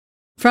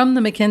From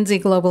the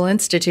McKinsey Global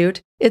Institute,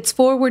 it's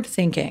Forward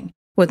Thinking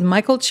with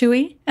Michael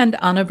Chuey and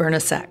Anna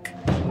Bernasek.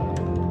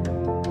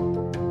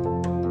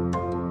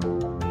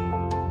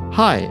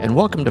 Hi, and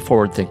welcome to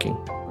Forward Thinking.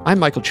 I'm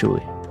Michael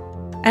Chuey.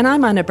 And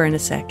I'm Anna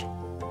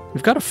Bernasek.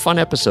 We've got a fun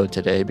episode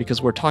today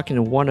because we're talking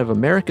to one of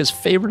America's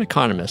favorite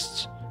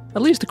economists,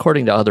 at least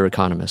according to other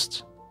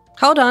economists.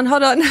 Hold on.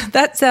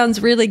 That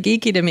sounds really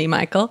geeky to me,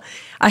 Michael.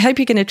 I hope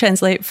you're going to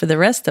translate for the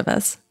rest of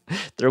us.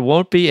 There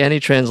won't be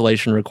any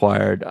translation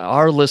required.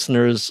 Our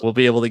listeners will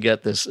be able to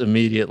get this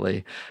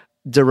immediately.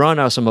 Daron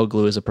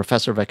Acemoglu is a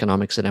professor of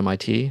economics at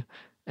MIT,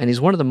 and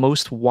he's one of the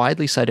most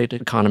widely cited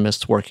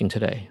economists working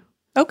today.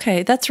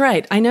 Okay, that's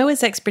right. I know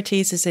his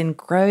expertise is in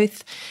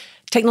growth,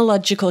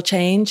 technological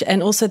change,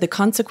 and also the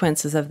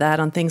consequences of that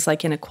on things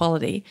like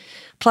inequality.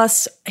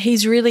 Plus,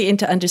 he's really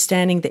into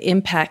understanding the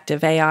impact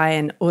of AI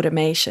and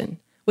automation,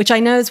 which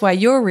I know is why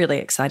you're really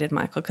excited,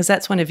 Michael, because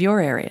that's one of your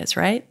areas,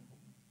 right?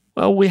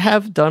 Well, we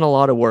have done a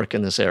lot of work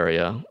in this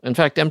area. In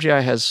fact,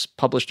 MGI has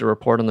published a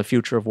report on the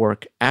future of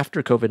work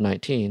after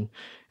COVID-19,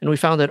 and we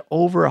found that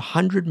over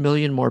 100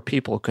 million more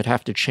people could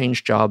have to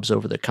change jobs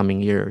over the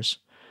coming years.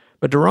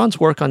 But Daron's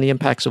work on the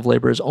impacts of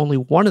labor is only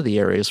one of the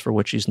areas for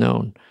which he's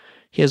known.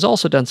 He has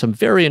also done some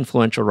very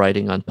influential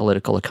writing on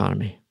political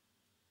economy.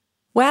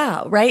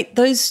 Wow, right?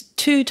 Those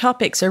two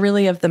topics are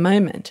really of the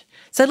moment.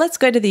 So let's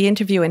go to the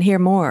interview and hear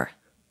more.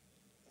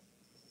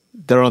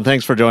 Daron,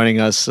 thanks for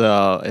joining us,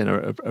 and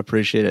I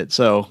appreciate it.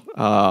 So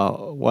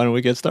why don't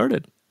we get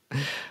started?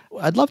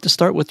 I'd love to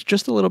start with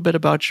just a little bit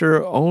about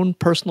your own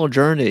personal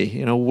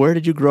journey. Where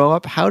did you grow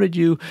up? How did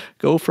you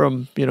go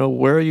from,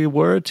 where you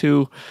were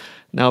to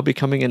now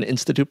becoming an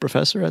institute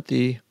professor at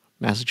the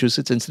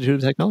Massachusetts Institute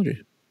of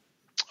Technology?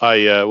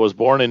 I was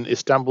born in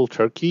Istanbul,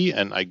 Turkey,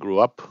 and I grew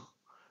up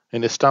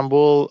in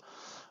Istanbul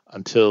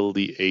until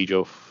the age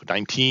of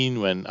 19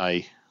 when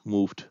I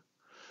moved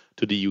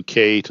to the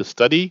UK to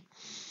study.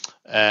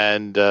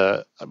 And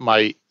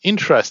my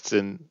interests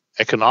in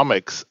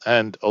economics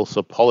and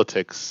also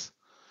politics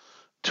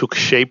took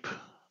shape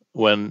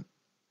when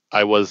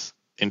I was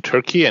in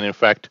Turkey. And in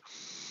fact,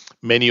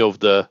 many of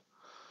the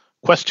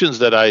questions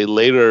that I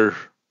later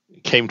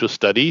came to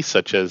study,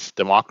 such as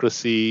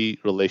democracy,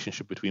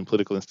 relationship between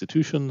political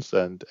institutions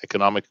and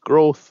economic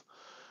growth,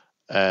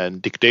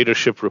 and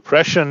dictatorship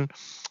repression,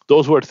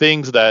 those were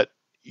things that,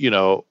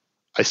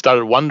 I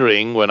started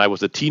wondering when I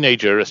was a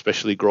teenager,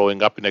 especially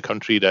growing up in a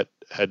country that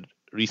had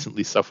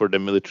recently suffered a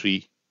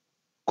military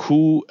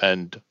coup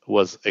and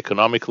was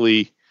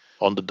economically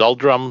on the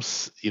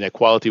doldrums.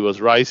 Inequality was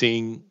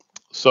rising.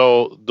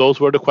 So those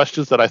were the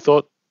questions that I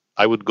thought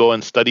I would go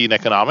and study in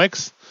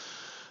economics.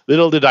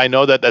 Little did I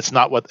know that that's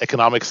not what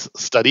economics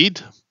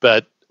studied.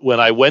 But when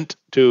I went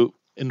to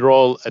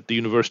enroll at the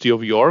University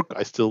of York,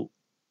 I still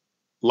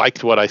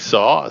liked what I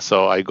saw,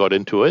 so I got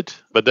into it.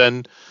 But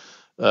then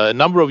a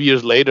number of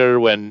years later,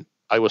 when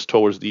I was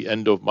towards the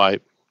end of my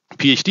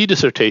PhD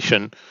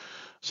dissertation,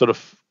 sort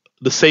of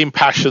the same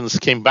passions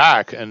came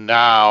back, and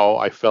now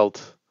I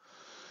felt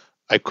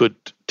I could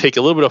take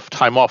a little bit of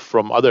time off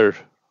from other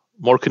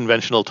more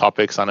conventional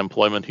topics,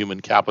 unemployment, human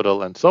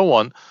capital, and so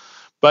on.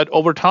 But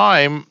over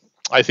time,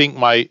 I think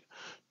my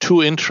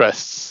two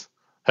interests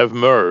have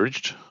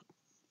merged.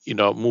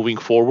 Moving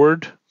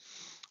forward,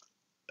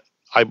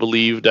 I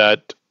believe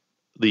that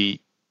the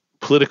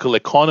political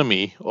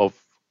economy of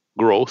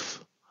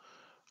growth,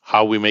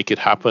 how we make it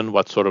happen,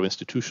 what sort of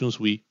institutions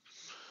we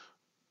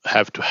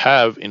have to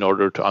have in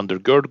order to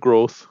undergird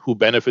growth, who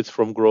benefits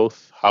from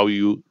growth, how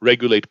you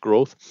regulate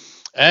growth,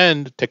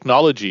 and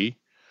technology,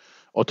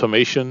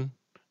 automation,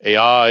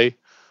 AI,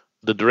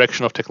 the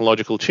direction of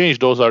technological change,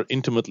 those are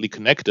intimately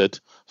connected.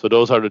 So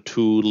those are the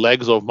two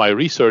legs of my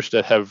research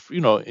that have,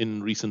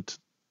 in recent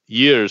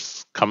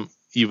years come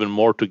even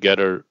more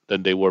together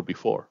than they were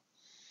before.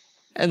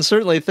 And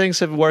certainly things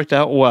have worked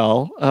out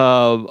well.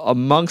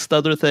 Amongst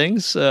other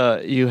things,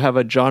 you have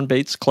a John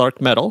Bates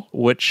Clark Medal,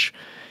 which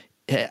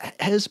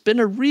has been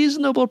a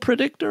reasonable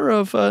predictor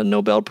of a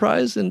Nobel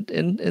Prize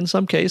in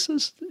some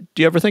cases.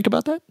 Do you ever think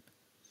about that?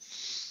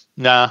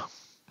 Nah.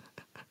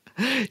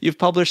 You've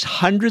published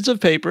hundreds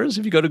of papers.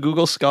 If you go to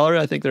Google Scholar,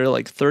 I think there are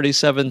like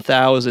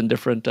 37,000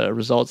 different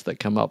results that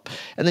come up.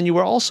 And then you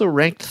were also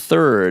ranked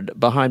third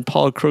behind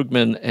Paul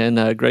Krugman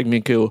and Greg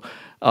Miku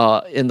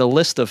in the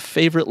list of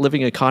favorite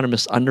living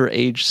economists under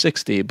age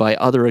 60 by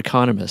other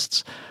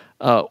economists.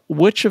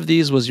 Which of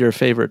these was your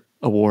favorite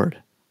award?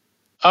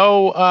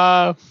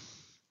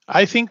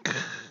 I think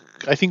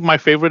my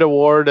favorite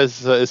award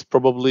is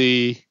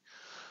probably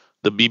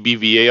the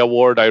BBVA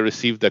award I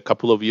received a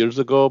couple of years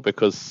ago,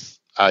 because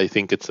I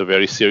think it's a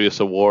very serious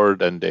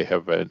award and they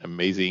have an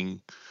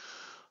amazing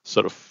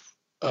sort of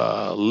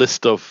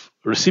list of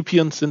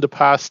recipients in the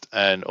past,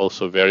 and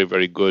also very,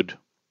 very good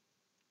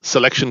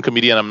selection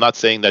committee. And I'm not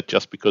saying that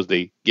just because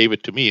they gave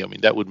it to me. I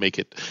mean, that would make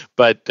it.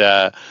 But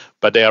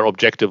they are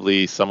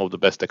objectively some of the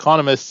best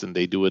economists, and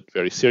they do it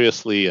very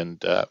seriously. And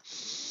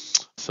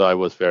so I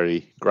was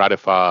very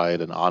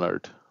gratified and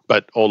honored.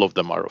 But all of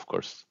them are, of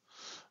course,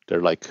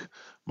 they're like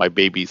my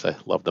babies. I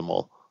love them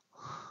all.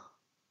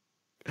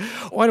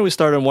 Why don't we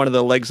start on one of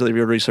the legs of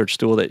your research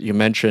stool that you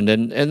mentioned,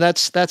 and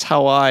that's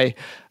how I.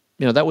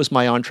 That was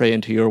my entree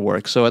into your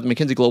work. So at the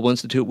McKinsey Global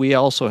Institute, we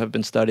also have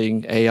been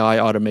studying AI,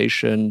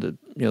 automation,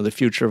 the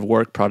future of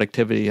work,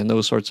 productivity, and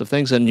those sorts of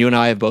things. And you and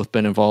I have both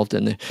been involved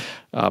in the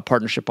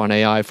partnership on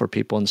AI for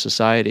people in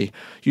society.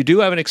 You do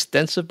have an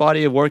extensive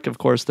body of work, of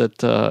course,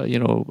 that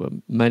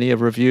many have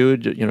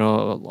reviewed.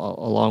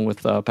 Along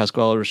with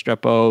Pasquale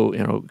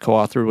Restrepo,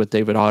 co-authored with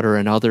David Otter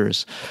and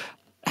others.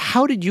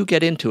 How did you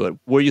get into it?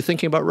 Were you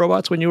thinking about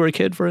robots when you were a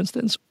kid, for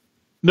instance?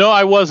 No,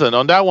 I wasn't.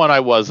 On that one, I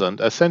wasn't.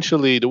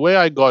 Essentially, the way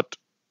I got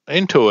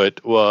into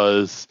it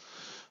was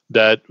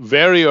that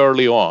very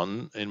early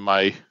on in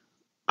my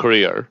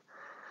career,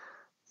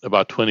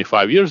 about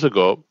 25 years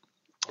ago,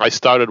 I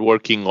started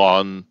working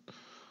on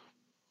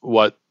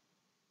what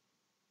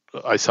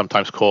I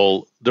sometimes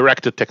call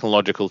directed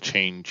technological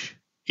change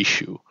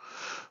issue,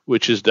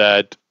 which is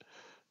that,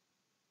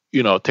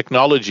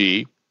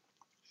 technology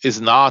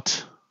is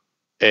not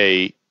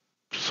a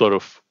sort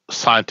of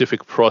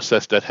scientific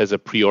process that has a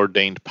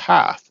preordained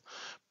path,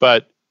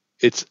 but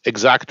its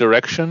exact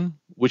direction,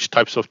 which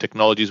types of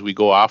technologies we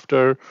go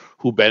after,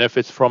 who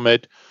benefits from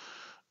it,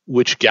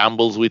 which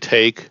gambles we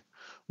take,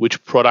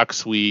 which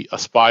products we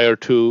aspire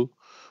to,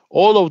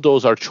 all of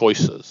those are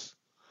choices.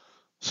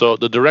 So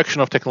the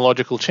direction of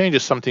technological change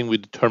is something we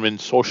determine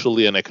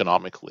socially and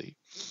economically.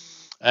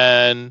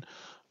 And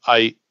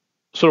I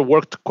sort of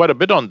worked quite a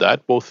bit on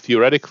that, both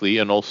theoretically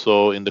and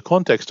also in the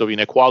context of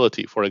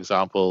inequality. For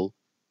example,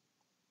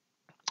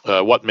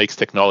 what makes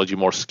technology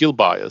more skill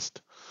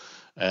biased,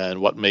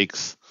 and what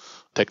makes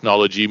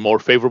technology more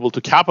favorable to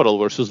capital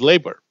versus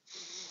labor.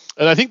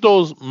 And I think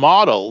those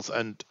models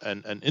and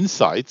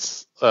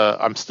insights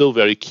I'm still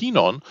very keen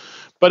on.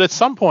 But at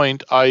some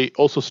point, I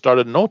also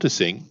started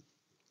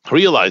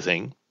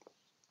realizing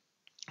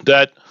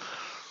that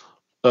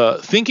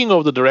thinking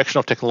of the direction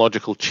of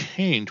technological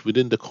change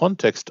within the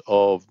context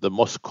of the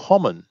most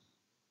common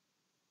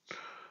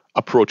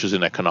approaches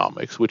in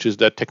economics, which is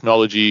that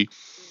technology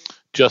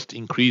just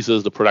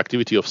increases the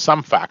productivity of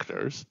some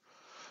factors,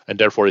 and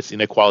therefore its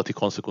inequality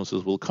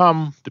consequences will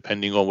come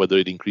depending on whether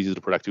it increases the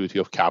productivity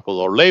of capital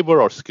or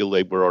labor, or skilled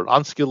labor or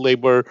unskilled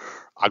labor,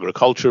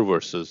 agriculture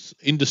versus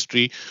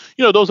industry.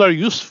 Those are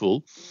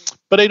useful,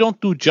 but they don't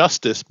do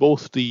justice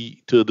both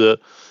to the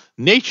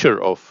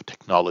nature of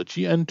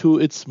technology and to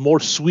its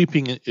more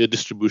sweeping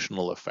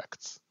distributional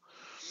effects.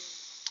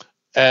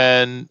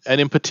 And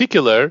in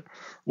particular,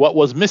 what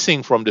was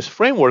missing from this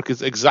framework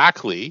is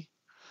exactly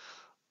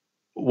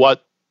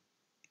what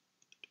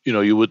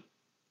you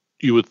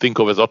would think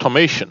of as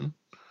automation,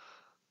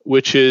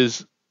 which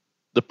is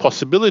the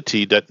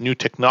possibility that new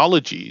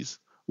technologies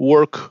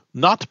work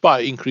not by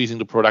increasing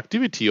the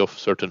productivity of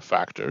certain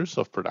factors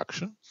of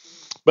production,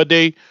 but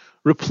they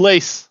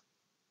replace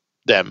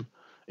them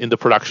in the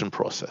production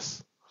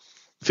process.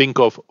 Think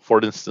of,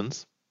 for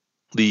instance,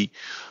 the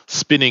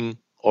spinning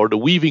or the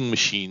weaving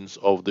machines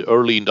of the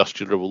early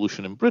industrial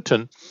revolution in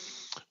Britain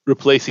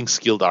replacing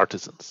skilled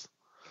artisans.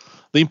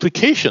 The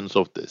implications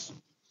of this,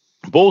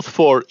 both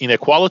for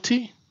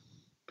inequality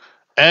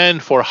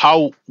and for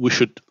how we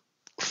should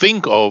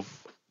think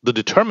of the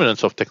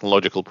determinants of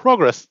technological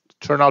progress,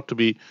 turn out to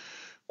be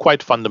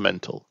quite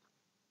fundamental.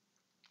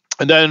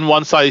 And then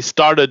once I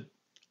started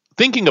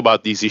thinking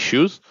about these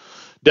issues,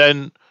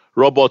 then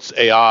robots,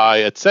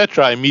 AI,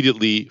 etc.,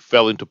 immediately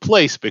fell into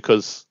place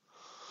because,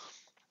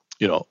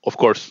 of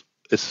course,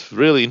 it's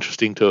really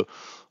interesting to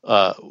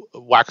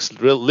wax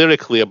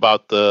lyrically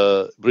about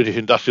the British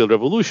Industrial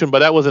Revolution, but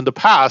that was in the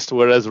past,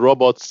 whereas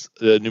robots,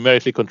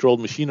 numerically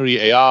controlled machinery,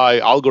 AI,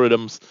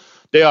 algorithms,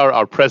 they are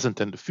our present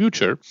and the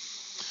future.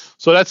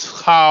 So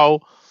that's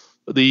how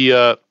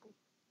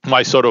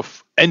my sort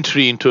of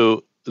entry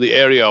into the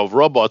area of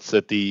robots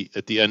at the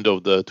end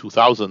of the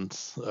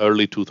 2000s,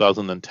 early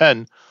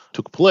 2010,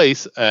 took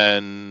place,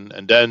 and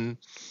then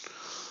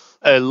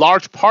a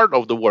large part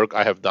of the work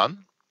I have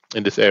done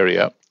in this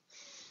area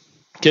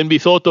can be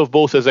thought of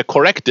both as a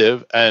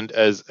corrective and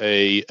as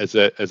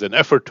an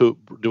effort to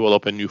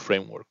develop a new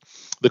framework.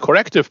 The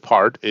corrective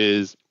part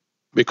is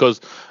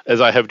because, as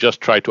I have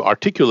just tried to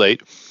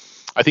articulate,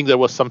 I think there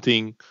was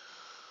something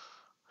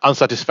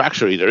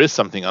unsatisfactory. There is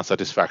something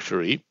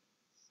unsatisfactory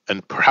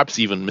and perhaps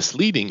even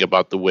misleading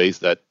about the ways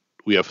that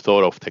we have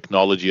thought of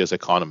technology as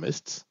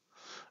economists.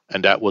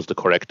 And that was the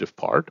corrective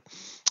part.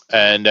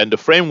 And then the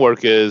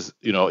framework is,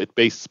 it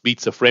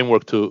beats a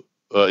framework to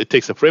it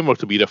takes a framework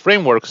to beat a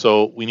framework.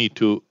 So we need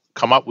to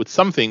come up with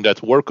something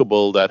that's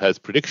workable, that has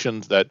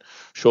predictions, that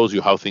shows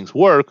you how things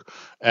work,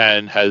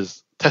 and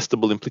has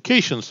testable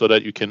implications so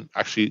that you can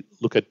actually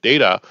look at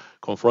data,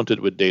 confronted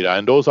with data.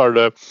 And those are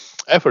the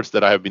efforts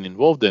that I have been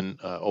involved in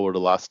over the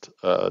last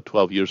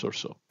 12 years or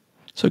so.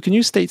 So can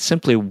you state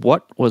simply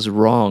what was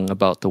wrong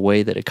about the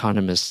way that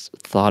economists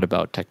thought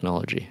about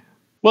technology?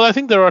 Well, I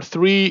think there are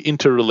three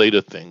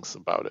interrelated things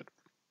about it.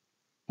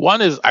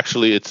 One is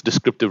actually its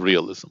descriptive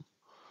realism.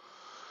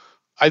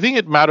 I think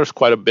it matters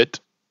quite a bit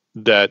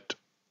that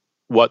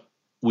what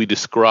we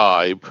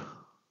describe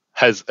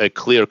has a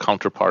clear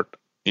counterpart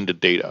in the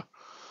data.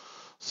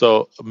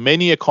 So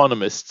many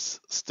economists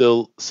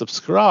still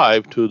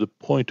subscribe to the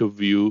point of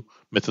view,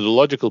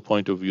 methodological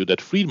point of view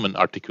that Friedman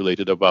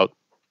articulated about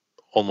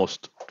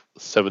almost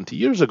 70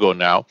 years ago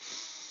now,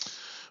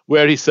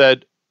 where he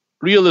said,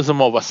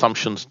 realism of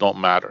assumptions don't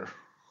matter.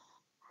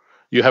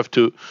 You have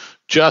to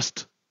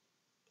just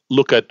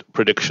look at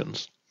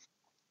predictions.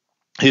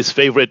 His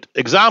favorite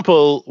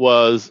example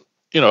was,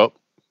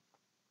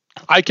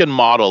 I can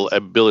model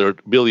a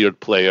billiard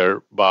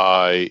player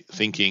by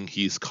thinking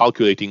he's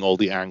calculating all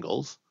the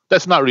angles.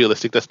 That's not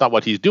realistic. That's not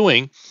what he's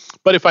doing.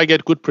 But if I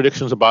get good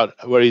predictions about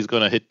where he's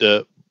going to hit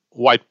the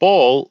white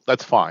ball,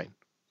 that's fine.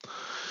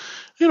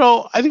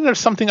 I think there's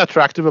something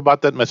attractive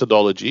about that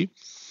methodology,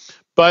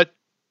 but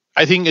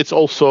I think it's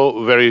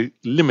also very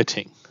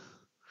limiting.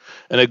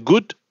 And a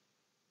good,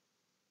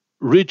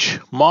 rich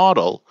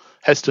model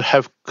has to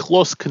have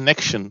close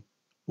connection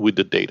with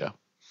the data.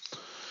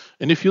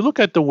 And if you look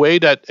at the way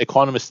that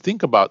economists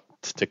think about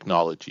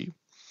technology,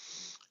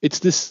 it's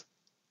this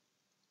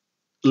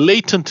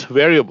latent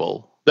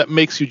variable that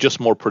makes you just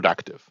more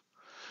productive.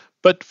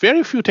 But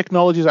very few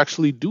technologies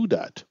actually do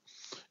that.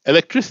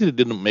 Electricity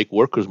didn't make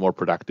workers more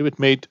productive. It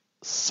made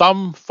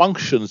some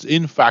functions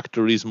in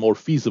factories more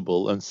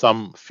feasible and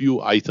some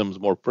few items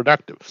more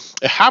productive.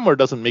 A hammer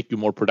doesn't make you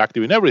more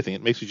productive in everything.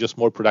 It makes you just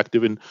more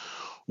productive in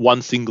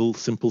one single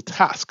simple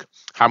task,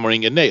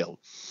 hammering a nail.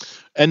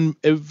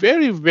 And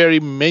very,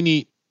 very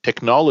many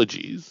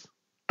technologies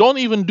don't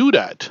even do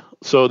that.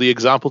 So the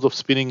examples of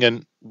spinning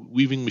and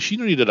weaving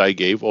machinery that I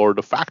gave, or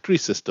the factory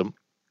system,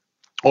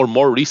 or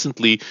more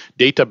recently,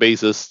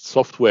 databases,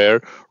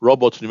 software,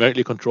 robots,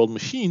 numerically controlled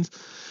machines,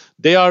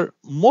 they are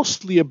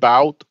mostly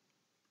about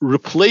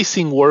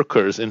replacing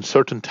workers in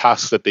certain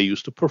tasks that they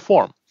used to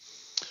perform.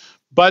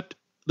 But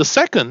the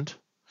second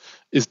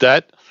is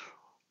that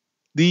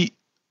the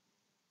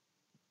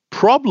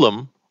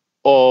problem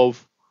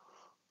of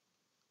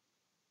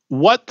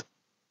what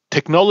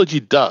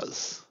technology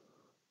does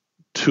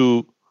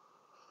to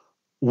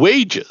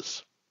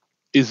wages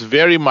is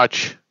very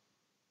much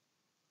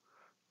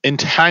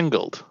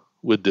entangled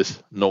with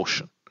this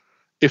notion.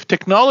 If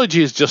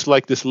technology is just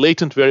like this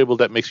latent variable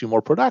that makes you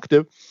more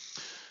productive,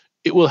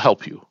 it will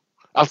help you.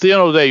 At the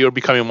end of the day, you're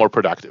becoming more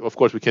productive. Of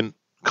course, we can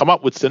come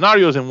up with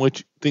scenarios in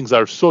which things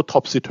are so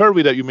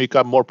topsy-turvy that you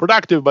become more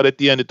productive, but at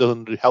the end, it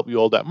doesn't really help you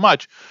all that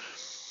much.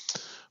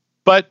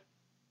 But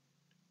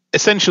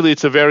essentially,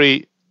 it's a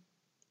very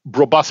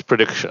robust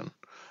prediction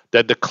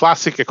that the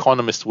classic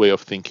economist way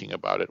of thinking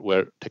about it,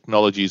 where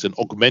technology is an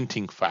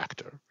augmenting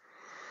factor,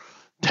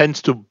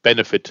 tends to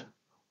benefit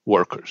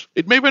workers.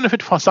 It may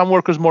benefit some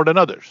workers more than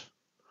others.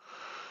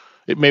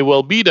 It may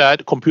well be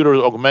that computers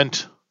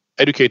augment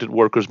educated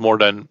workers more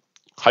than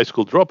high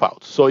school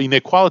dropouts. So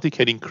inequality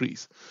can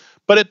increase.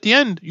 But at the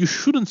end, you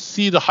shouldn't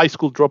see the high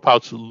school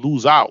dropouts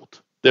lose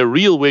out. Their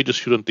real wages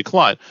shouldn't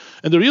decline.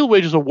 And the real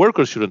wages of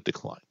workers shouldn't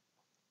decline.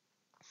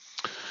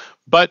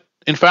 But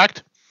in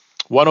fact,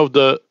 one of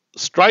the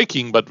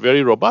striking but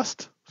very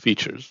robust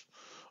features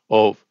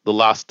of the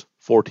last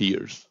 40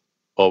 years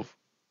of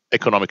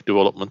economic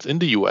developments in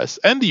the US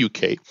and the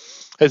UK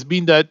has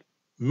been that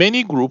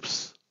many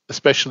groups,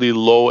 especially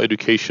low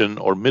education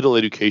or middle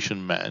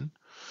education men,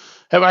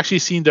 have actually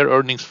seen their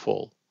earnings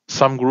fall.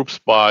 Some groups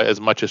by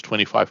as much as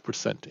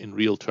 25% in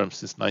real terms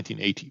since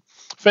 1980.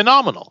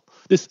 Phenomenal.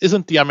 This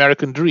isn't the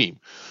American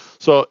dream.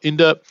 So in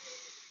the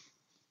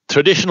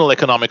traditional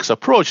economics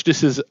approach,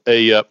 this is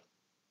a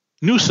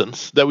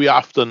nuisance that we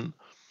often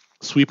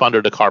sweep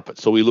under the carpet.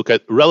 So we look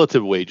at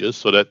relative wages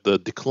so that the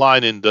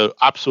decline in the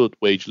absolute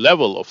wage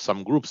level of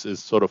some groups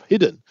is sort of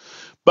hidden.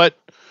 But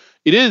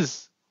it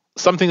is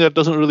something that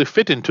doesn't really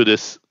fit into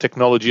this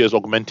technology as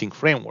augmenting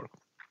framework.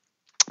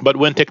 But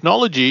when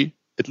technology,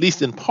 at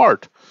least in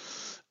part,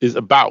 is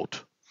about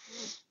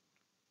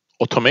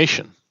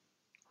automation,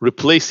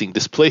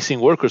 displacing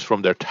workers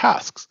from their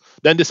tasks,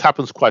 then this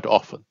happens quite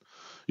often.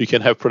 You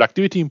can have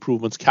productivity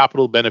improvements,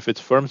 capital benefits,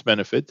 firms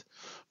benefit,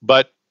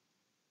 but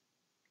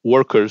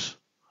workers,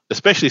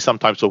 especially some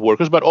types of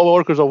workers, but all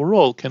workers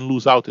overall, can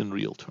lose out in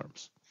real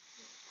terms.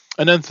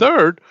 And then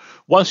third,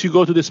 once you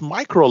go to this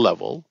micro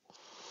level,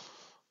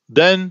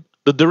 then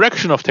the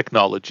direction of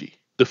technology,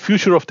 the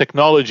future of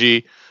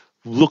technology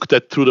looked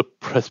at through the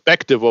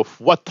perspective of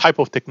what type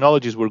of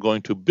technologies we're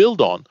going to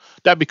build on,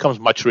 that becomes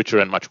much richer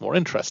and much more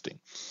interesting.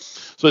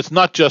 So it's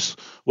not just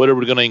whether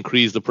we're going to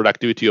increase the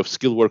productivity of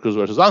skilled workers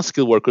versus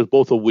unskilled workers,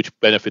 both of which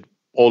benefit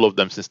all of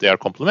them since they are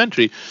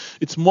complementary.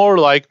 It's more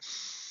like,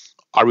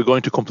 are we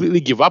going to completely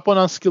give up on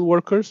unskilled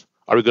workers?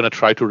 Are we going to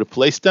try to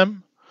replace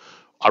them?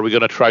 Are we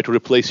going to try to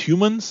replace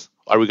humans?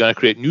 Are we going to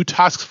create new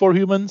tasks for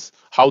humans?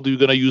 How are you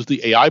going to use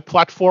the AI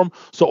platform?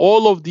 So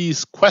all of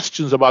these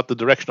questions about the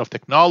direction of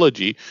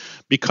technology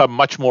become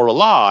much more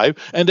alive,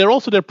 and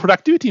their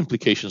productivity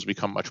implications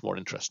become much more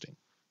interesting.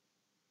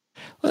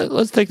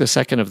 Let's take the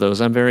second of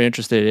those. I'm very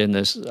interested in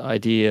this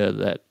idea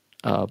that,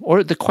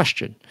 or the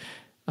question.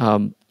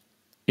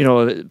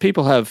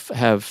 People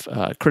have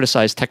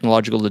criticized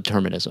technological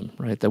determinism,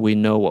 right? That we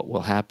know what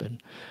will happen.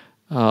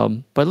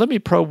 But let me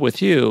probe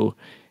with you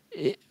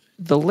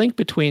the link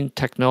between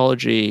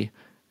technology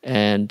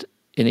and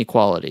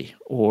inequality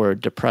or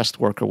depressed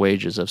worker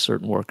wages of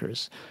certain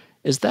workers.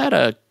 Is that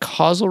a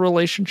causal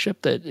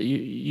relationship that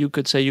you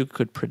could say you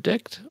could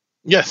predict?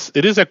 Yes,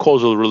 it is a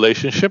causal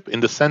relationship in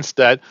the sense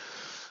that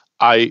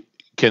I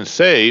can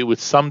say with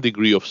some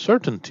degree of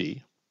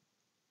certainty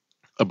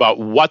about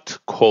what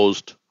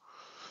caused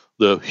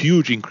the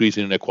huge increase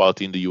in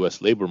inequality in the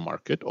US labor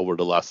market over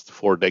the last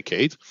 4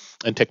 decades,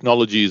 and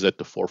technology is at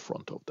the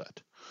forefront of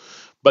that.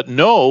 But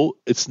no,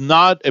 it's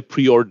not a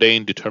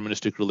preordained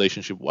deterministic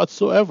relationship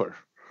whatsoever.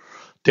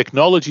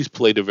 Technologies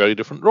played a very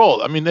different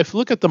role. I mean, if you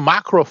look at the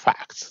macro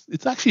facts,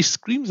 it actually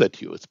screams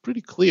at you. It's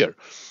pretty clear.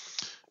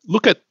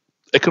 Look at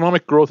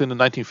economic growth in the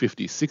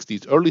 1950s,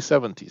 60s, early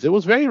 70s. It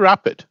was very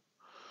rapid,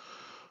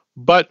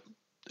 but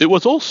it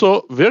was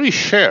also very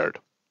shared.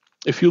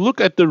 If you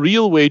look at the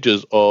real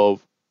wages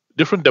of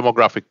different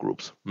demographic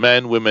groups,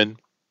 men, women,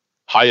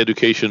 high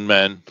education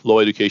men, low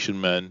education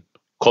men,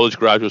 college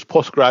graduates,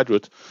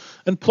 postgraduates,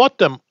 and plot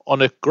them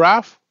on a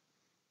graph,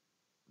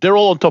 they're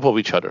all on top of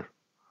each other.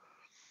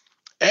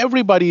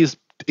 Everybody is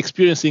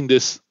experiencing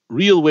this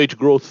real wage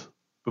growth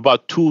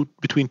about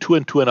between 2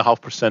 and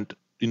 2.5%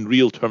 in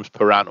real terms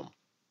per annum.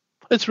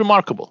 It's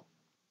remarkable.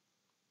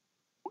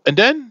 And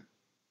then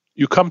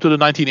you come to the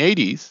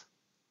 1980s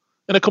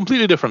and a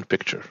completely different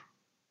picture.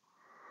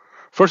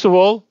 First of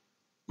all,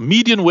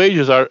 median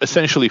wages are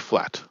essentially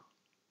flat.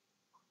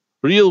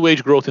 Real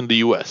wage growth in the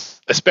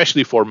US,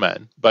 especially for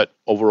men, but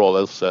overall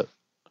else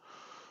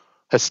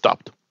has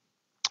stopped.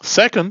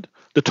 Second,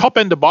 the top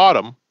and the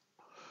bottom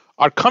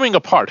are coming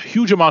apart.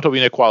 Huge amount of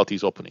inequality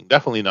is opening,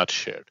 definitely not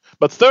shared.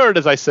 But third,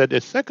 as I said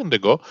a second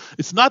ago,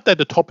 it's not that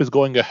the top is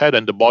going ahead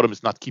and the bottom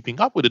is not keeping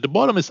up with it. The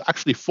bottom is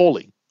actually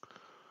falling.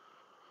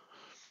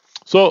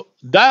 So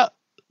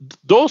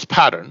those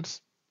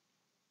patterns,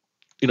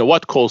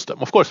 what caused them?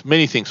 Of course,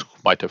 many things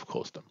might have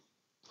caused them.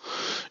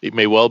 It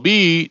may well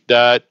be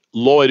that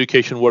low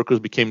education workers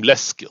became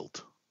less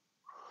skilled.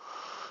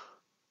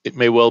 It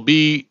may well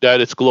be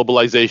that it's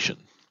globalization.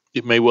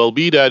 It may well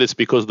be that it's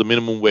because the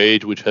minimum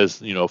wage, which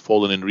has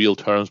fallen in real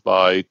terms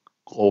by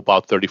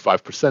about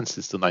 35%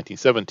 since the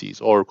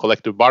 1970s, or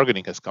collective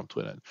bargaining has come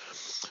to an end.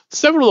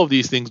 Several of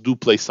these things do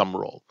play some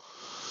role.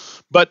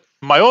 But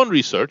my own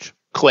research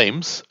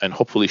claims, and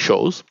hopefully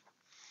shows,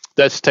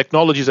 that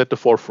technology is at the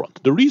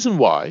forefront. The reason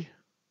why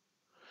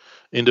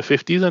in the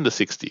 50s and the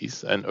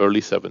 60s and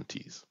early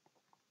 70s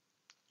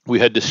we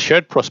had this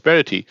shared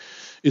prosperity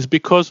is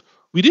because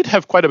we did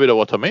have quite a bit of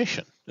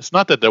automation. It's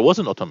not that there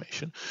wasn't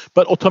automation,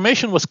 but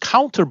automation was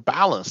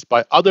counterbalanced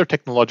by other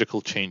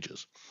technological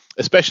changes,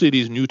 especially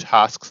these new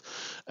tasks.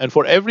 And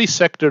for every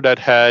sector that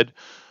had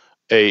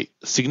a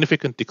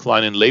significant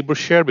decline in labor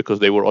share because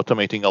they were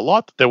automating a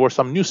lot, there were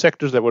some new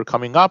sectors that were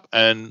coming up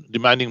and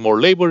demanding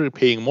more labor,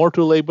 paying more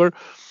to labor.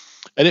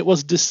 And it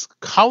was this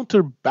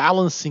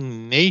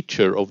counterbalancing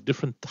nature of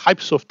different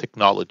types of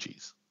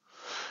technologies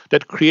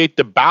that create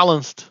the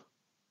balanced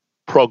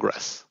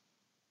progress.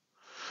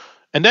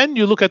 And then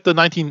you look at the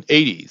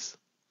 1980s,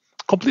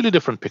 completely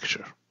different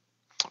picture.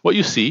 What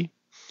you see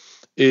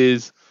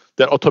is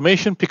that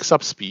automation picks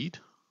up speed,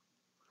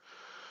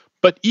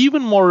 but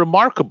even more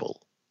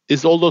remarkable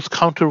is all those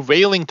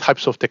countervailing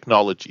types of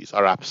technologies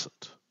are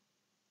absent.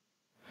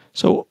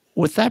 So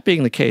with that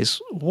being the case,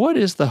 what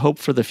is the hope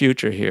for the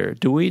future here?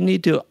 Do we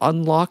need to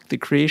unlock the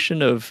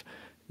creation of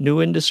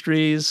new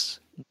industries?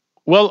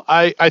 Well,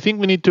 I think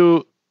we need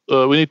to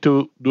do a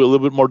little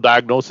bit more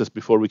diagnosis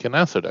before we can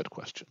answer that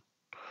question.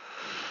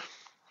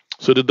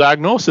 So the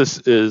diagnosis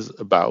is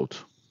about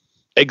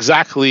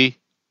exactly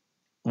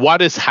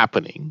what is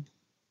happening,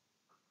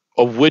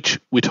 of which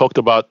we talked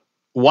about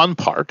one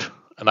part,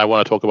 and I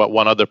want to talk about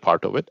one other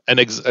part of it, and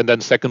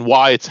then second,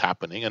 why it's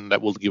happening, and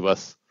that will give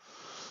us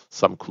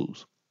some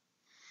clues.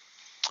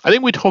 I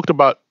think we talked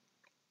about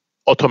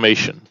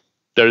automation.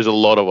 There is a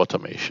lot of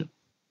automation.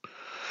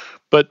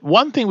 But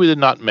one thing we did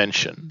not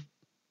mention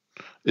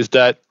is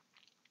that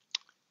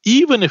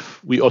even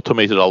if we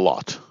automated a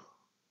lot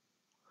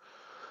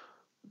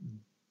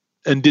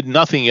and did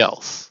nothing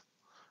else,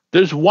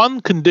 there's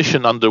one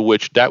condition under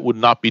which that would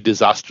not be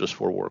disastrous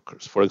for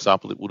workers. For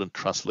example, it wouldn't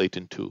translate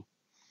into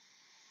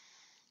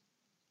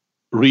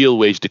real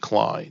wage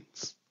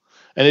declines.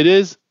 And it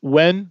is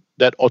when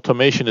that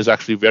automation is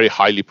actually very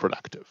highly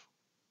productive.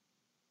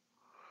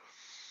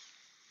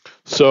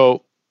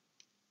 So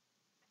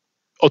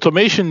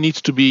automation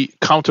needs to be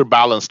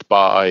counterbalanced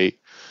by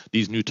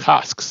these new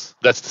tasks.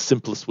 That's the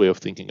simplest way of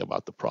thinking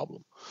about the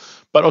problem.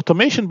 But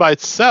automation by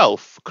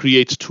itself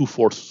creates two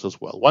forces as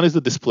well. One is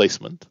the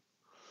displacement.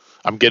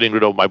 I'm getting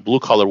rid of my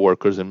blue-collar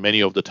workers in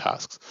many of the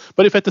tasks.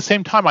 But if at the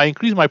same time I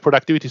increase my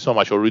productivity so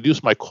much or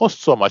reduce my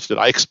cost so much that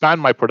I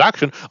expand my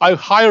production, I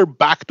hire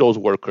back those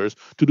workers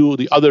to do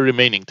the other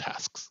remaining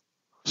tasks.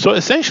 So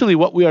essentially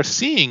what we are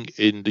seeing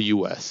in the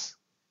US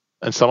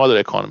and some other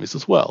economies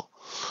as well,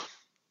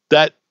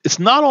 that it's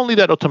not only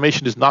that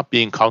automation is not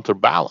being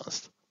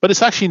counterbalanced, but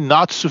it's actually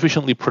not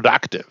sufficiently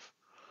productive.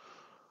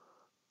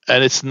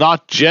 And it's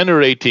not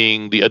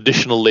generating the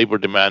additional labor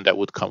demand that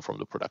would come from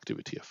the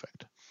productivity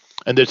effect.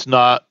 And it's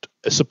not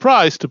a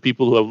surprise to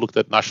people who have looked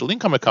at national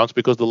income accounts,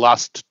 because the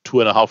last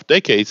 2.5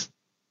 decades,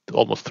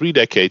 almost 3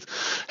 decades,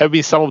 have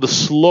been some of the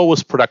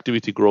slowest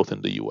productivity growth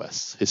in the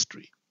US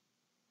history.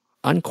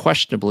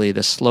 Unquestionably,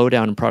 the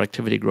slowdown in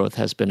productivity growth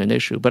has been an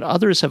issue, but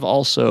others have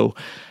also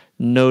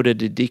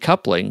noted a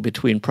decoupling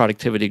between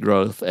productivity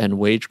growth and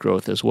wage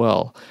growth as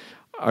well.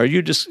 Are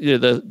you just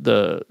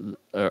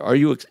are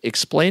you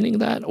explaining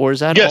that, or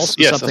is that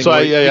also something?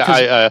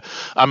 So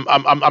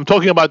I'm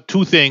talking about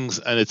two things,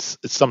 and it's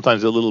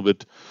sometimes a little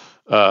bit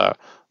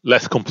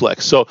less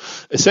complex. So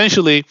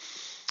essentially,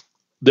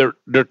 there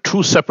are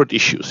two separate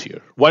issues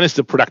here. One is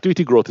the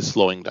productivity growth is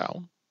slowing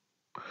down,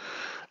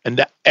 and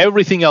that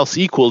everything else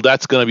equal,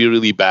 that's going to be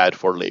really bad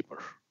for labor.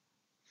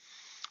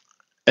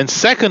 And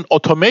second,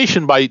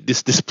 automation by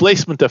this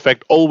displacement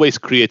effect always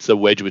creates a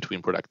wedge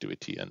between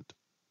productivity and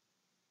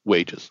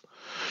wages.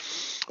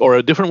 Or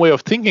a different way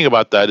of thinking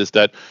about that is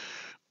that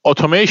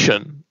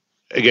automation,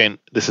 again,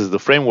 this is the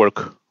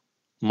framework,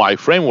 my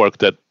framework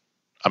that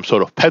I'm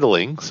sort of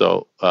peddling.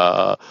 So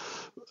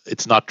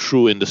it's not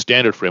true in the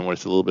standard framework.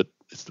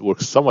 It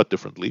works somewhat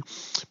differently.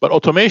 But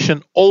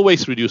automation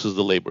always reduces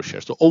the labor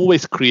share. So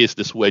always creates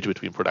this wedge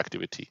between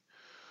productivity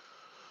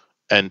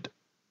and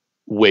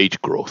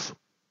wage growth.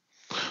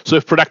 So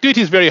if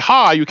productivity is very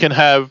high, you can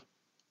have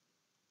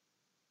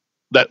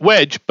that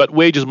wedge, but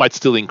wages might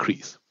still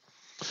increase.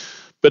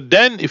 But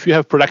then if you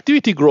have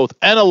productivity growth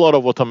and a lot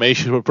of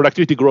automation, or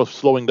productivity growth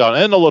slowing down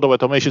and a lot of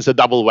automation, it's a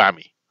double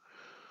whammy.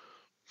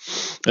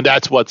 And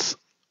that's what's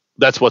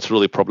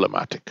really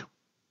problematic.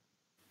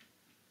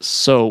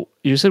 So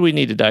you said we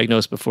need to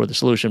diagnose before the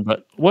solution,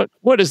 but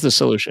what is the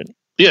solution?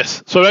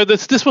 Yes. So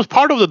this was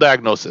part of the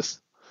diagnosis,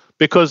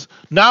 because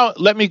now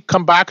let me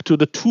come back to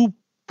the two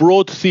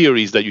broad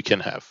theories that you can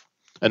have.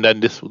 And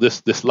then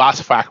this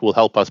last fact will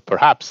help us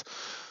perhaps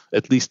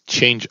at least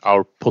change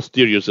our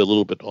posteriors a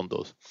little bit on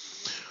those.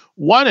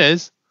 One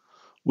is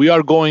we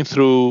are going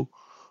through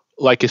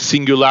like a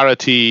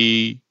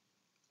singularity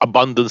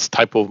abundance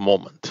type of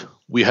moment.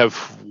 We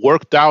have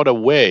worked out a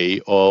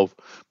way of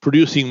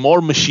producing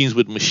more machines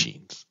with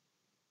machines,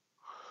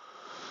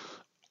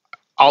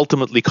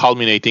 ultimately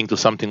culminating to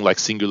something like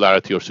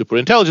singularity or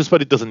superintelligence,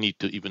 but it doesn't need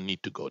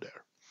to go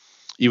there.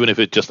 Even if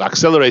it just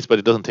accelerates, but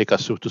it doesn't take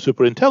us to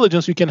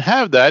superintelligence, you can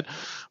have that.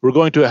 We're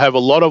going to have a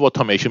lot of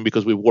automation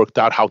because we've worked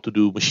out how to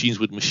do machines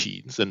with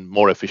machines and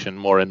more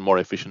and more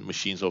efficient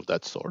machines of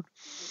that sort.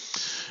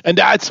 And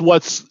that's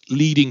what's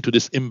leading to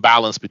this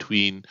imbalance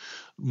between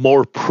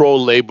more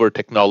pro-labor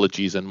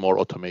technologies and more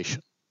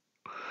automation.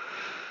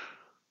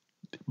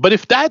 But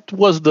if that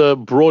was the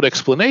broad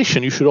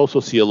explanation, you should also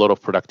see a lot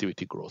of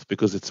productivity growth,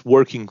 because it's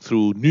working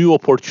through new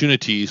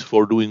opportunities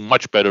for doing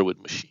much better with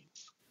machines.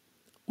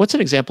 What's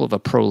an example of a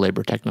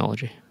pro-labor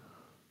technology?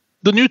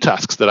 The new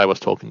tasks that I was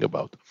talking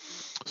about.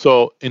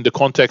 So in the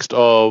context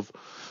of,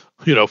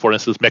 for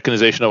instance,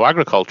 mechanization of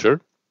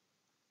agriculture,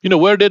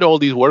 where did all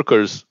these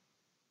workers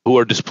who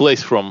are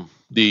displaced from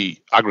the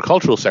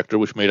agricultural sector,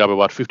 which made up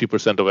about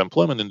 50% of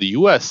employment in the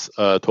US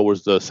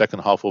towards the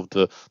second half of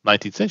the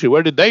 19th century,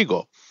 where did they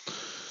go?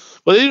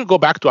 Well, they didn't go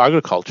back to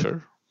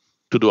agriculture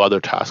to do other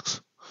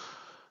tasks.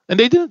 And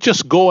they didn't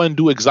just go and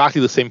do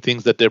exactly the same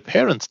things that their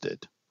parents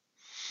did.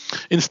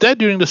 Instead,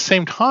 during the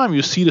same time,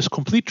 you see this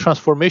complete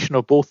transformation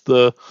of both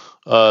the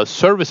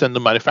service and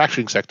the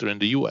manufacturing sector in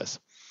the US.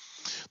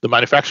 The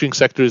manufacturing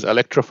sector is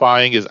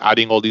electrifying, is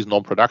adding all these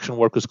non-production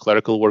workers,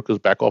 clerical workers,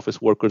 back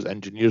office workers,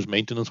 engineers,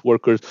 maintenance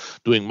workers,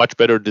 doing much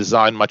better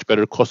design, much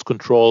better cost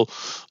control.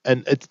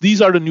 And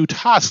these are the new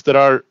tasks that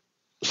are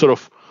sort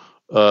of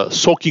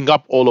soaking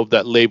up all of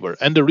that labor.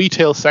 And the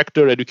retail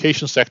sector,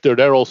 education sector,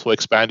 they're also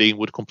expanding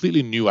with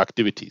completely new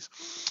activities.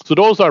 So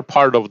those are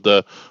part of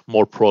the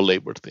more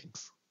pro-labor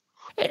things.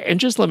 And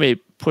just let me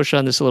push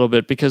on this a little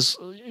bit, because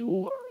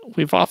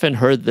we've often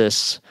heard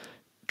this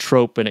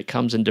trope and it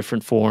comes in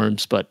different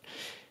forms, but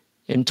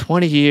in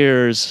 20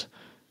 years,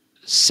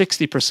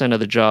 60% of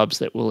the jobs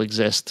that will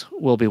exist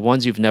will be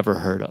ones you've never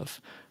heard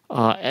of.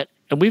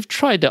 And we've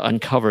tried to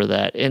uncover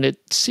that, and it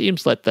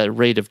seems that the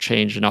rate of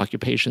change in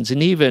occupations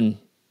and even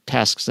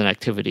tasks and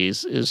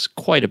activities is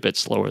quite a bit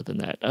slower than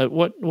that.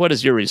 What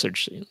is your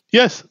research seeing?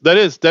 Yes, it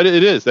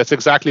is. That's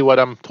exactly what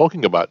I'm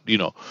talking about.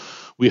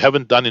 We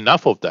haven't done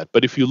enough of that.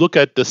 But if you look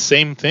at the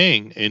same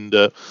thing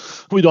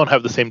we don't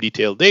have the same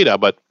detailed data,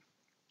 but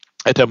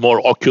at a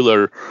more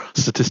ocular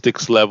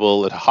statistics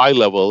level, at a high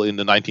level in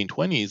the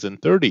 1920s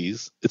and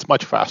 30s, it's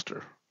much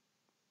faster.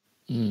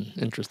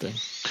 Interesting.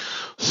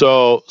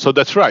 So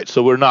that's right.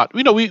 So we're not,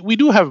 we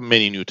do have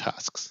many new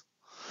tasks.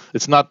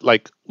 It's not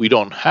like we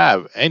don't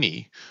have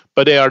any,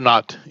 but they are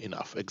not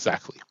enough.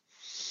 Exactly.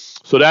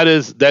 So that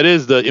is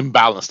the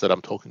imbalance that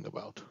I'm talking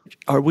about.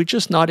 Are we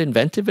just not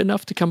inventive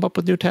enough to come up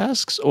with new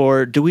tasks,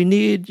 or do we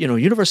need,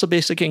 universal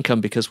basic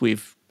income because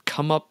we've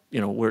come up,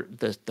 we're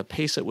the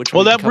pace at which?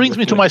 Well, that brings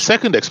me to my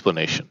second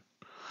explanation.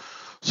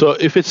 So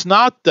if it's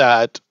not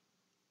that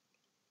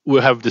we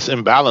have this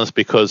imbalance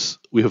because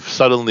we have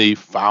suddenly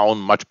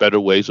found much better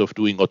ways of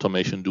doing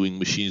automation, doing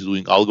machines,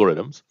 doing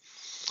algorithms,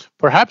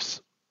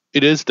 perhaps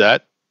it is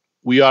that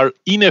we are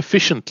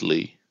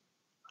inefficiently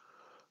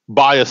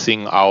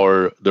biasing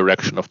our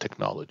direction of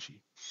technology.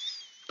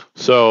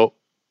 So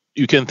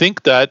you can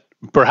think that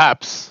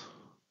perhaps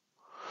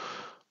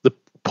the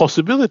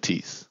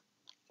possibilities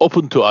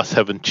open to us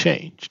haven't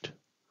changed.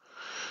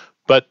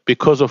 But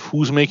because of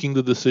who's making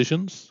the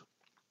decisions,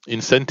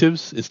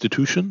 incentives,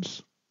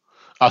 institutions,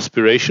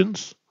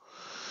 aspirations,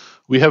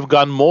 we have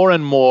gone more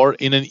and more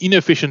in an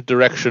inefficient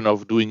direction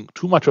of doing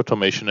too much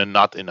automation and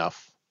not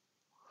enough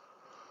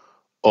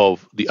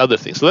of the other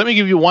things. So let me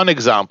give you one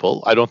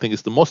example. I don't think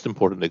it's the most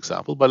important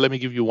example, but let me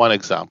give you one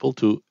example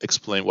to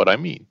explain what I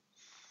mean.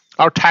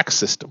 Our tax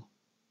system.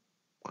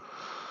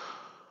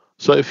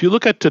 So if you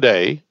look at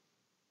today,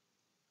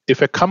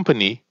 if a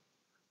company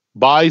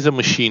buys a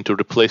machine to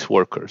replace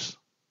workers,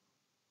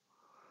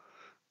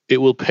 it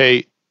will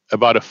pay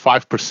about a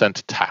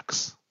 5%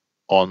 tax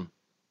on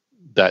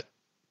that,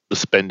 the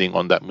spending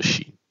on that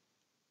machine.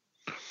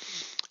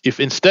 If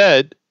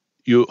instead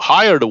you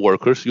hire the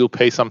workers, you'll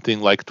pay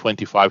something like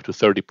 25 to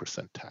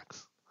 30%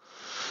 tax.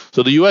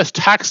 So the US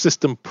tax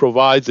system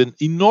provides an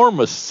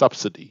enormous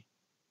subsidy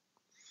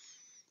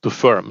to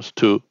firms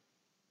to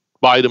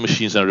buy the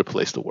machines and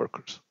replace the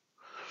workers.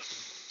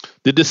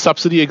 Did this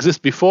subsidy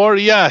exist before?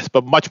 Yes,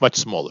 but much, much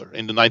smaller.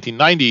 In the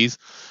 1990s,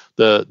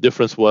 the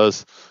difference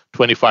was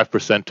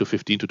 25% to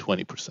 15 to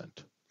 20%.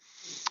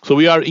 So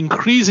we are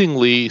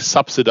increasingly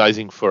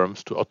subsidizing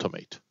firms to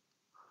automate.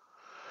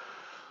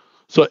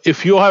 So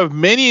if you have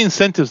many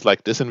incentives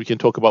like this, and we can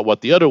talk about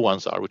what the other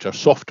ones are, which are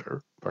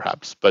softer,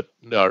 perhaps, but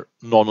they are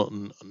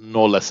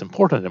no less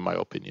important in my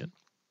opinion,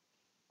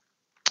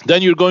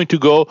 then you're going to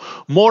go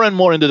more and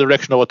more in the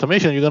direction of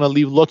automation. You're going to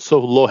leave lots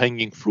of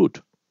low-hanging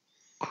fruit.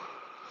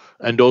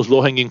 And those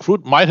low-hanging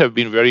fruit might have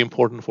been very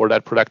important for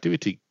that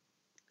productivity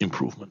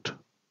improvement.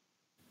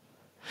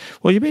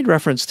 Well, you made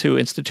reference to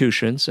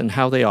institutions and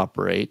how they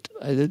operate.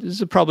 This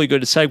is probably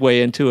good to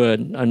segue into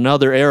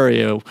another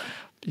area.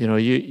 You know,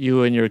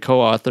 you and your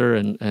co-author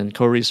and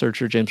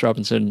co-researcher James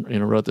Robinson,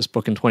 wrote this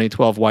book in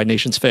 2012, Why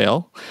Nations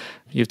Fail.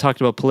 You've talked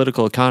about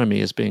political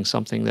economy as being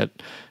something that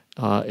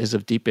is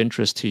of deep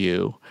interest to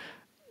you.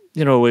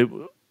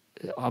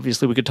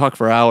 Obviously we could talk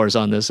for hours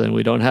on this, and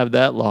we don't have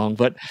that long.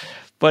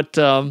 But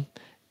a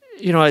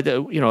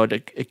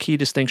key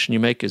distinction you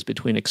make is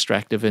between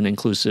extractive and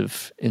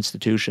inclusive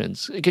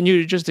institutions. Can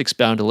you just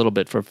expound a little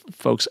bit for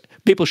folks?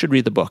 People should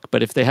read the book,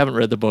 but if they haven't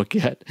read the book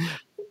yet,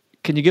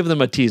 can you give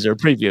them a teaser,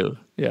 preview?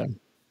 Yeah.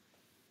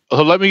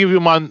 So let me give you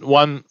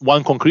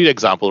one concrete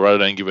example rather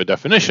than give a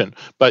definition.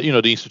 But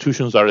the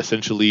institutions are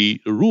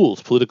essentially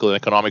rules, political and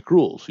economic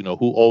rules.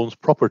 Who owns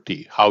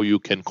property, how you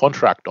can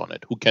contract on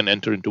it, who can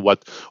enter into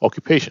what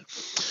occupation.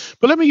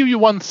 But let me give you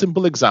one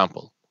simple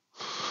example.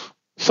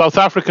 South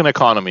African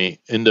economy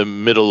in the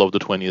middle of the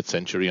 20th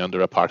century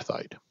under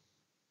apartheid.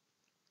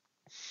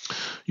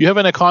 You have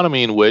an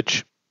economy in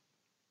which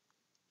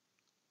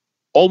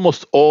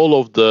almost all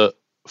of the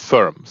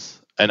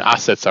firms and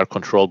assets are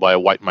controlled by a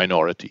white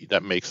minority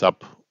that makes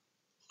up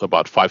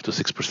about 5 to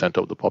 6%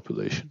 of the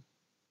population.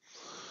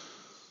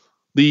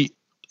 The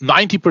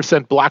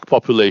 90% black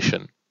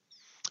population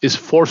is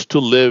forced to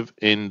live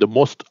in the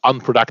most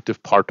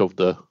unproductive part of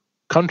the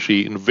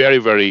country in very,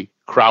 very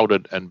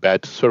crowded and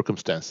bad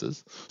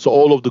circumstances. So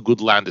all of the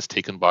good land is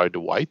taken by the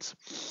whites.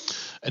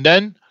 And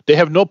then they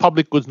have no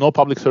public goods, no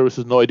public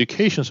services, no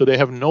education, so they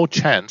have no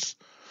chance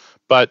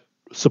but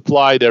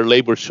supply their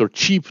labor for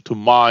cheap to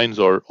mines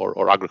or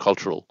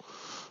agricultural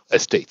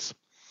estates.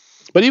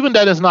 But even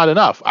that is not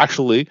enough.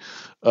 Actually,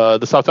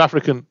 the South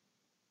African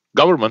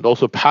government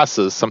also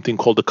passes something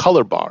called the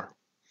color bar.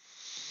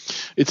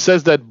 It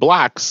says that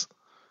blacks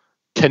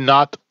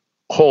cannot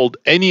hold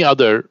any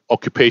other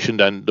occupation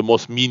than the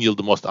most menial,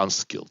 the most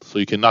unskilled. So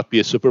you cannot be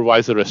a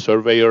supervisor, a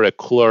surveyor, a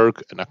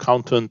clerk, an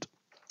accountant,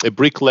 a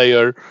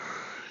bricklayer,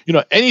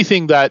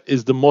 anything that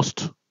is the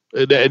most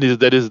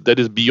that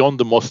is beyond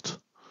the most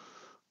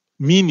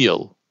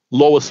menial,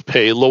 lowest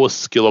pay, lowest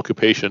skill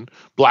occupation.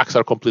 Blacks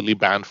are completely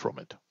banned from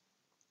it.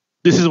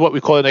 This is what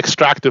we call an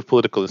extractive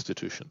political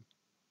institution.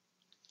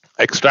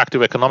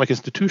 Extractive economic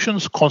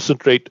institutions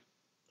concentrate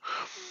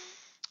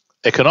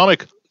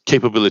economic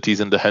capabilities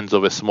in the hands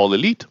of a small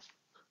elite.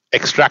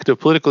 Extractive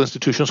political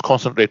institutions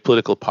concentrate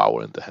political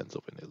power in the hands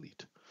of an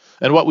elite.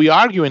 And what we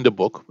argue in the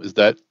book is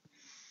that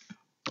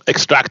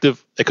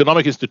extractive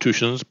economic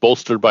institutions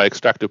bolstered by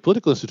extractive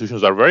political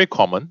institutions are very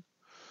common.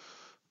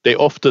 They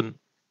often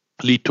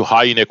lead to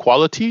high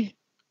inequality.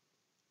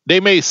 They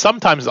may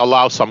sometimes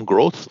allow some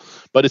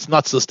growth, but it's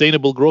not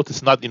sustainable growth,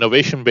 it's not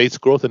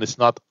innovation-based growth, and it's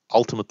not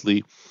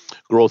ultimately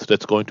growth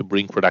that's going to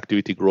bring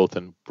productivity growth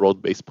and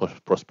broad-based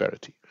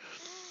prosperity.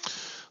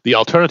 The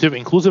alternative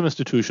inclusive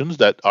institutions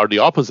that are the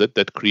opposite,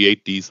 that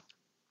create these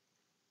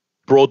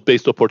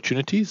broad-based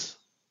opportunities.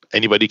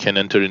 Anybody can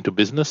enter into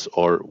business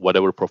or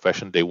whatever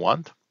profession they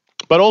want,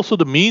 but also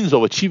the means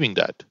of achieving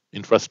that: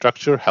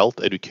 infrastructure, health,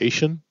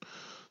 education,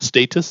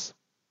 status.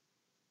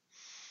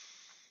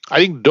 I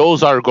think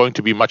those are going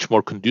to be much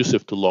more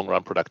conducive to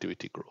long-run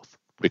productivity growth,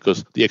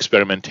 because the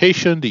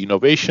experimentation, the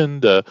innovation,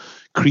 the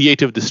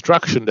creative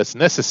destruction that's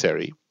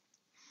necessary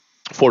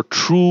for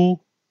true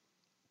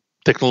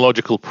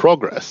technological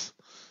progress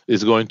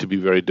is going to be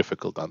very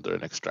difficult under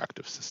an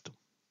extractive system.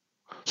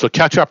 So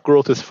catch-up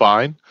growth is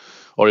fine,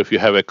 or if you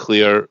have a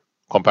clear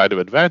competitive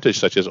advantage,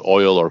 such as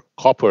oil or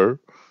copper,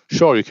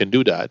 sure, you can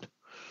do that.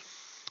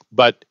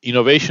 But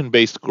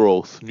innovation-based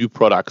growth, new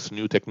products,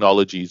 new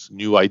technologies,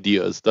 new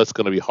ideas, that's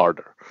going to be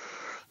harder.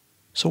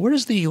 So where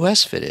does the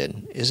U.S. fit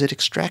in? Is it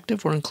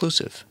extractive or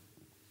inclusive?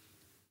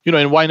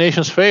 In Why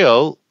Nations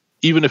Fail,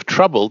 even if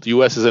troubled, the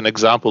U.S. is an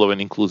example of an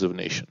inclusive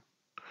nation.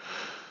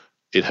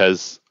 It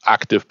has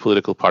active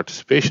political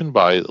participation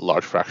by a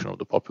large fraction of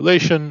the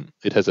population.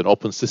 It has an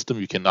open system.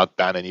 You cannot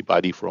ban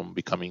anybody from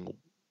becoming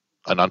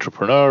an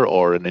entrepreneur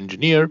or an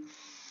engineer.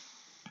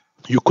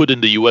 You could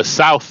in the US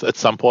South at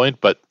some point,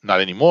 but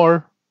not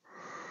anymore.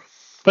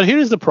 But here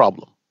is the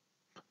problem.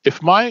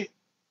 If my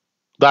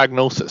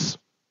diagnosis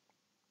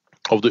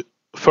of the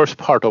first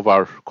part of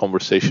our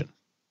conversation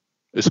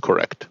is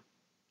correct,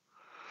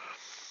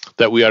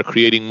 that we are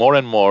creating more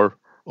and more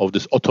of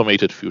this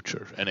automated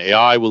future, and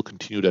AI will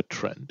continue that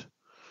trend,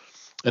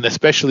 and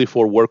especially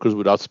for workers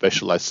without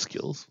specialized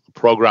skills,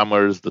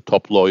 programmers, the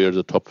top lawyers,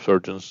 the top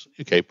surgeons,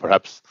 okay,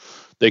 perhaps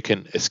they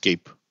can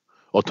escape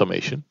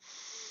automation.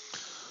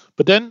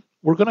 But then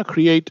we're going to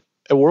create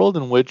a world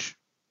in which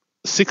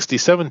 60,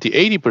 70,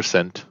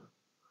 80%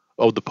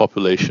 of the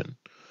population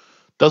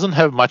doesn't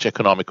have much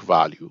economic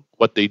value.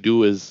 What they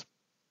do is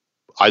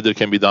either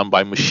can be done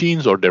by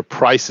machines or their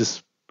price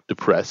is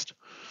depressed.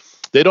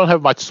 They don't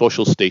have much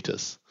social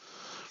status.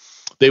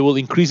 They will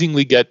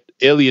increasingly get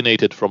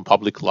alienated from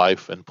public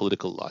life and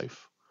political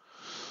life.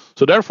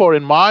 So therefore,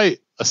 in my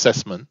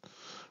assessment,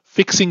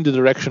 fixing the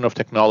direction of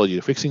technology,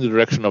 fixing the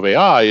direction of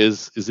AI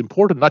is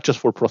important, not just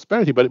for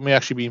prosperity, but it may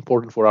actually be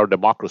important for our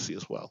democracy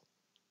as well.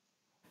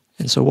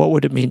 And so what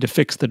would it mean to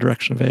fix the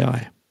direction of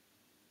AI?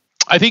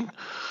 I think,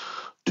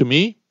 to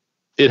me,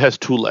 it has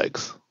two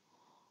legs.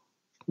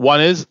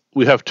 One is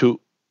we have to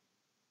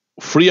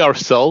free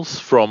ourselves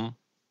from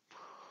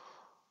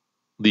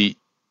the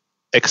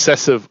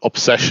excessive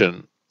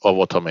obsession of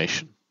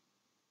automation.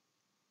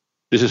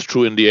 This is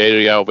true in the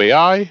area of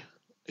AI.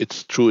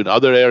 It's true in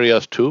other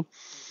areas too.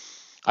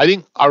 I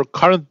think our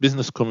current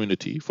business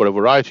community, for a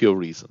variety of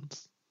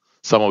reasons,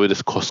 some of it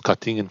is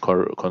cost-cutting in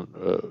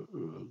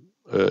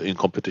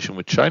competition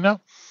with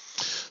China.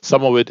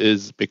 Some of it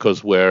is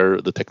because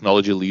where the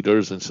technology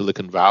leaders in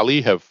Silicon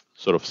Valley have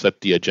sort of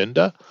set the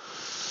agenda.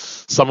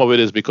 Some of it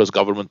is because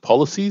government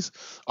policies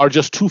are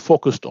just too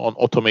focused on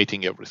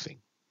automating everything.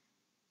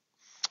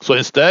 So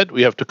instead,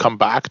 we have to come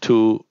back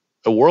to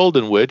a world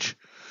in which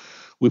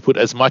we put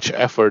as much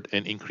effort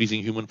in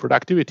increasing human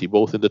productivity,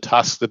 both in the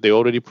tasks that they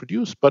already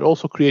produce, but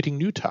also creating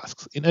new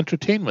tasks in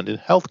entertainment, in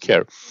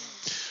healthcare.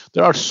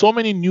 There are so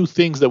many new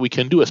things that we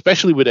can do,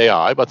 especially with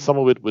AI, but some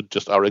of it with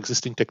just our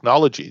existing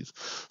technologies,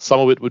 some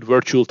of it with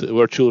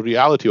virtual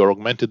reality or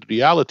augmented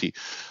reality.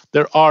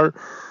 There are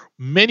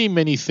many,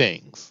 many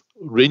things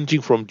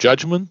ranging from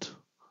judgment,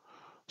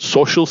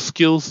 social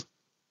skills,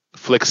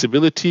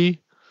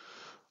 flexibility,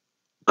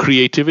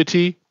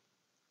 creativity,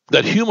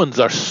 that humans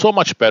are so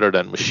much better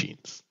than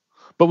machines,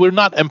 but we're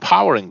not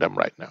empowering them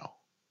right now.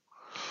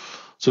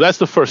 So that's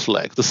the first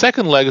leg. The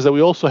second leg is that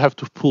we also have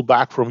to pull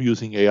back from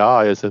using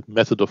AI as a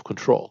method of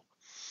control.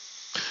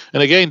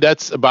 And again,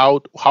 that's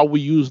about how we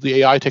use the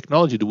AI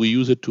technology. Do we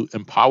use it to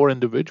empower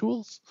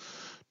individuals,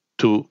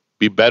 to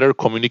be better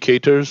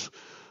communicators,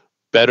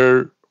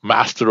 better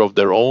master of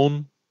their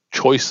own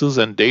choices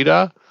and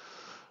data,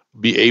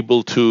 be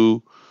able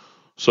to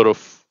sort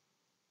of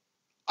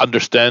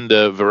understand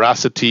the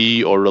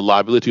veracity or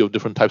reliability of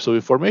different types of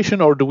information,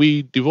 or do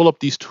we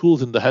develop these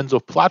tools in the hands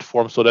of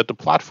platforms so that the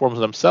platforms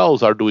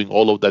themselves are doing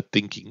all of that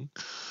thinking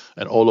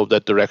and all of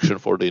that direction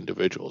for the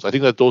individuals? I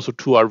think that those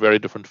two are very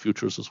different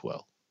futures as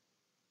well.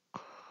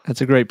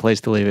 That's a great place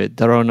to leave it.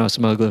 Daron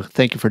Acemoglu,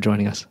 thank you for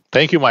joining us.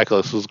 Thank you,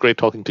 Michael. This was great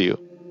talking to you.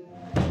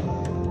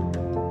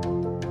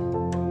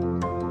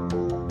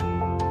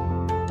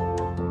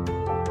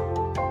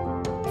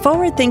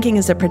 Forward Thinking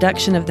is a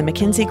production of the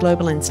McKinsey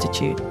Global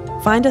Institute.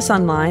 Find us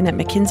online at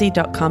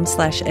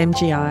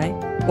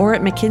mckinsey.com/MGI or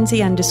at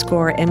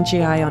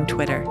McKinsey_MGI on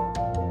Twitter.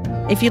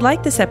 If you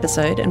like this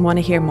episode and want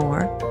to hear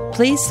more,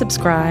 please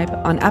subscribe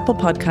on Apple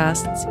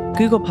Podcasts,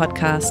 Google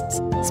Podcasts,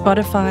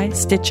 Spotify,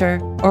 Stitcher,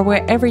 or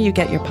wherever you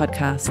get your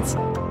podcasts.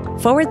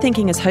 Forward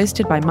Thinking is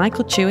hosted by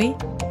Michael Chewy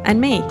and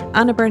me,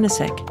 Anna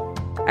Bernasek.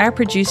 Our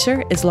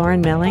producer is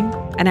Lauren Melling,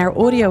 and our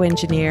audio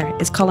engineer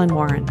is Colin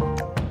Warren.